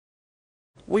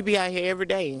We be out here every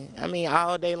day. I mean,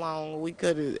 all day long. We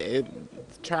could have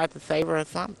tried to save her or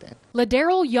something.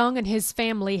 LaDarrell Young and his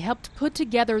family helped put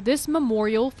together this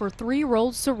memorial for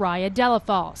 3-year-old Soraya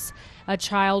Delafosse, a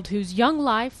child whose young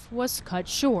life was cut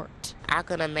short. I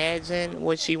can imagine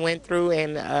what she went through,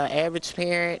 and an average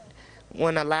parent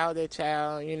wouldn't allow their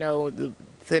child,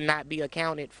 to not be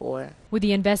accounted for. With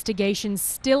the investigation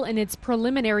still in its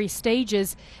preliminary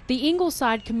stages, the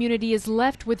Ingleside community is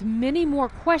left with many more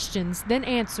questions than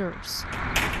answers.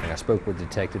 I spoke with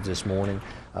detectives this morning,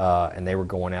 and they were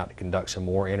going out to conduct some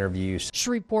more interviews.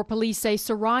 Shreveport police say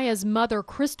Soraya's mother,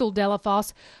 Crystal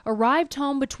Delafosse, arrived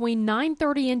home between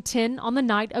 9:30 and 10 on the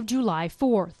night of July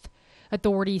 4th.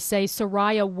 Authorities say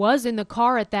Soraya was in the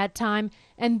car at that time,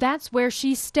 and that's where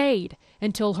she stayed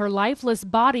until her lifeless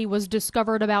body was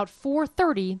discovered about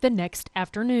 4:30 the next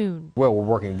afternoon. Well, we're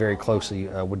working very closely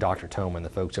with Dr. Toman, the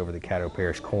folks over the Caddo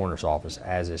Parish Coroner's Office,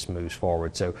 as this moves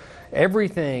forward. So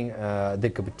everything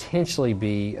that could potentially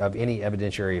be of any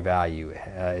evidentiary value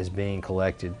is being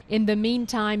collected. In the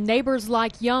meantime, neighbors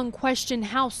like Young question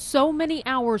how so many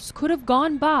hours could have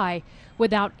gone by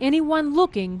without anyone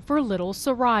looking for little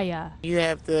Soraya. You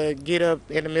have to get up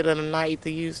in the middle of the night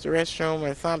to use the restroom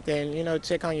or something,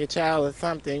 check on your child or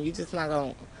something. You're just not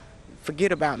going to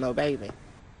forget about no baby.